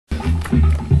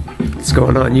What's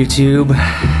going on, YouTube?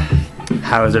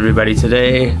 How is everybody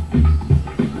today?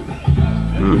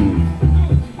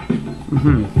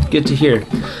 Good to hear.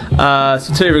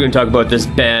 So today we're going to talk about this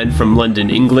band from London,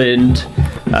 England,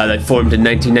 that formed in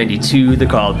 1992. They're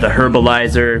called the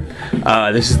Herbaliser.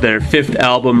 This is their 5th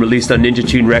album, released on Ninja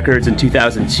Tune Records in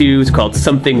 2002. It's called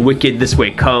Something Wicked This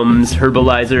Way Comes,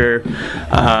 Herbaliser.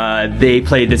 They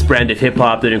play this brand of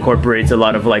hip-hop that incorporates a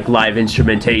lot of like live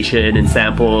instrumentation and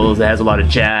samples. It has a lot of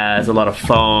jazz, a lot of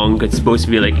funk. It's supposed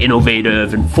to be like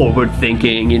innovative and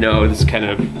forward-thinking, you know, this kind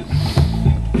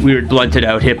of weird blunted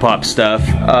out hip-hop stuff.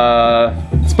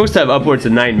 It's supposed to have upwards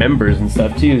of 9 members and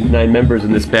stuff too. 9 members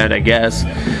in this band, I guess.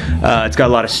 It's got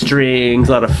a lot of strings,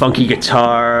 a lot of funky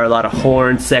guitar, a lot of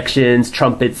horn sections,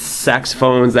 trumpets,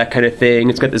 saxophones, that kind of thing.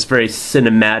 It's got this very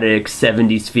cinematic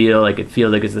 70s feel. Like it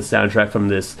feels like it's the soundtrack from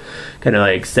this kind of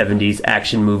like 70s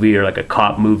action movie, or like a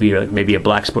cop movie, or like maybe a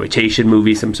blaxploitation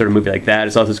movie, some sort of movie like that.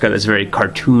 It's also got this very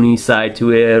cartoony side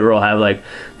to it, where it'll have like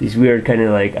these weird kind of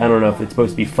like, I don't know if it's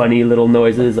supposed to be funny little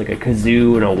noises, like a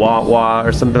kazoo and a wah-wah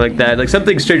or something like that. Like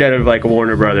something straight out of like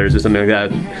Warner Brothers or something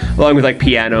like that, along with like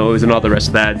pianos and all the rest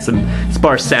of that. Some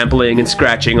sparse sampling and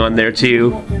scratching on there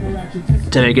too,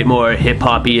 to make it more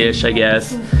hip-hoppy-ish, I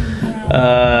guess.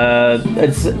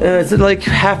 It's like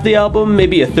half the album,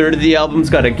 maybe a third of the album's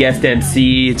got a guest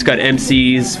MC. It's got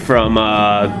MCs from,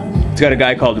 it's got a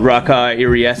guy called Raka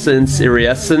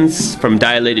Iridescence from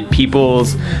Dilated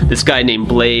Peoples, this guy named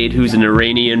Blade, who's an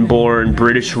Iranian-born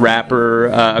British rapper,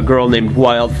 a girl named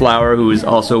Wildflower, who is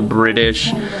also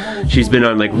British. She's been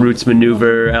on like Roots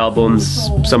Maneuver albums,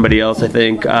 somebody else I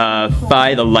think.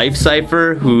 Phi the Life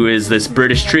Cypher, who is this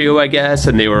British trio, I guess,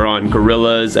 and they were on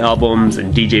Gorillaz albums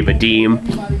and DJ Vadim.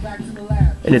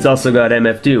 And it's also got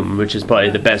MF Doom, which is probably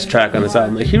the best track on this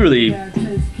album. Like he really,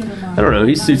 I don't know,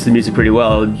 he suits the music pretty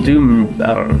well. Doom,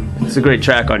 I don't know, it's a great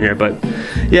track on here, but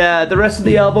yeah, the rest of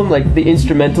the album, like the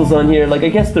instrumentals on here, like I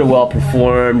guess they're well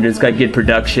performed, it's got good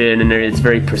production, and it's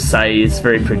very precise,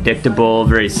 very predictable,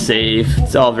 very safe.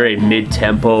 It's all very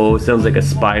mid-tempo, sounds like a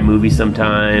spy movie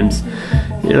sometimes.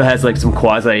 It has like some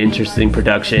quasi-interesting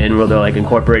production where they'll like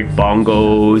incorporate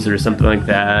bongos or something like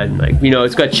that, and like, you know,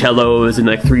 it's got cellos and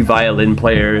like 3 violin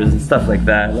players and stuff like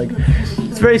that. Like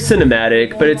it's very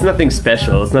cinematic, but it's nothing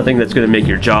special. It's nothing that's going to make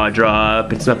your jaw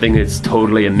drop. It's nothing that's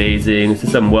totally amazing. It's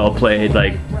just some well-played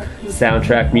like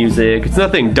soundtrack music. It's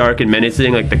nothing dark and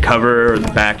menacing like the cover or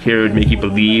the back here would make you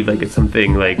believe like it's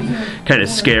something like kind of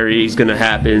scary is going to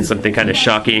happen, something kind of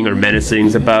shocking or menacing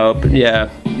is about. But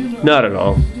yeah, not at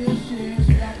all.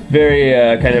 Very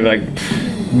kind of like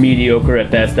mediocre at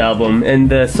best album, and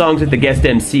the songs with the guest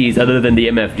MCs, other than the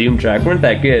MF Doom track, weren't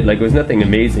that good. Like it was nothing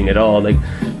amazing at all. Like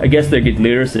I guess they're good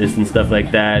lyricists and stuff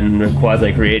like that, and they're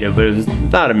quasi-creative, but it was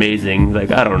not amazing.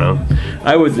 Like I don't know,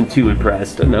 I wasn't too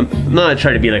impressed, and I'm not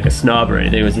trying to be like a snob or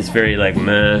anything. It was just very like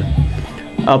meh.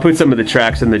 I'll put some of the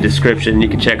tracks in the description, you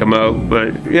can check them out,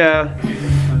 but yeah.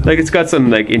 Like it's got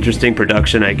some like interesting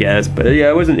production, I guess, but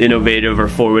yeah, it wasn't innovative or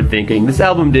forward-thinking. This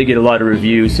album did get a lot of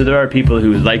reviews, so there are people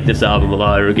who like this album a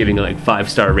lot, who are giving it like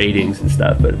 5-star ratings and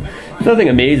stuff. But it's nothing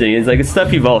amazing. It's like it's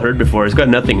stuff you've all heard before. It's got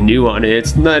nothing new on it.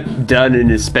 It's not done in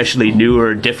an especially new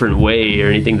or different way or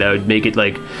anything that would make it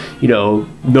like, you know,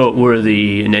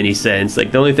 noteworthy in any sense.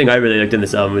 Like the only thing I really liked in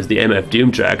this album was the MF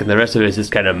Doom track, and the rest of it is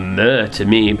just kind of meh to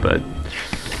me. But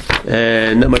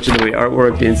and not much in the way of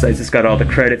artwork. The inside's just got all the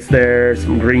credits there,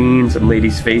 some green, some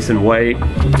lady's face in white.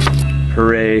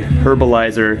 Hooray,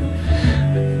 Herbaliser,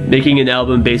 making an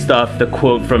album based off the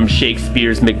quote from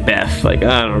Shakespeare's Macbeth. Like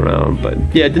I don't know, but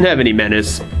yeah, it didn't have any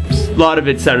menace. A lot of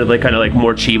it sounded like kind of like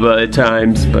more Chiba at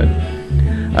times, but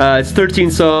it's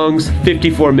 13 songs,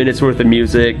 54 minutes worth of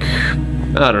music.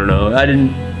 I don't know, I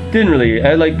didn't really,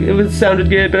 I like, it sounded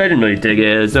good, but I didn't really dig it.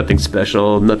 There's nothing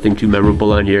special, nothing too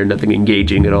memorable on here, nothing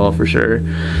engaging at all for sure.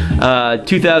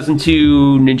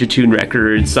 2002 Ninja Tune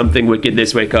Records, Something Wicked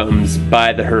This Way Comes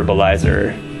by the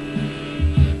Herbaliser.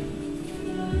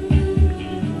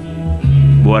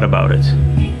 What about it?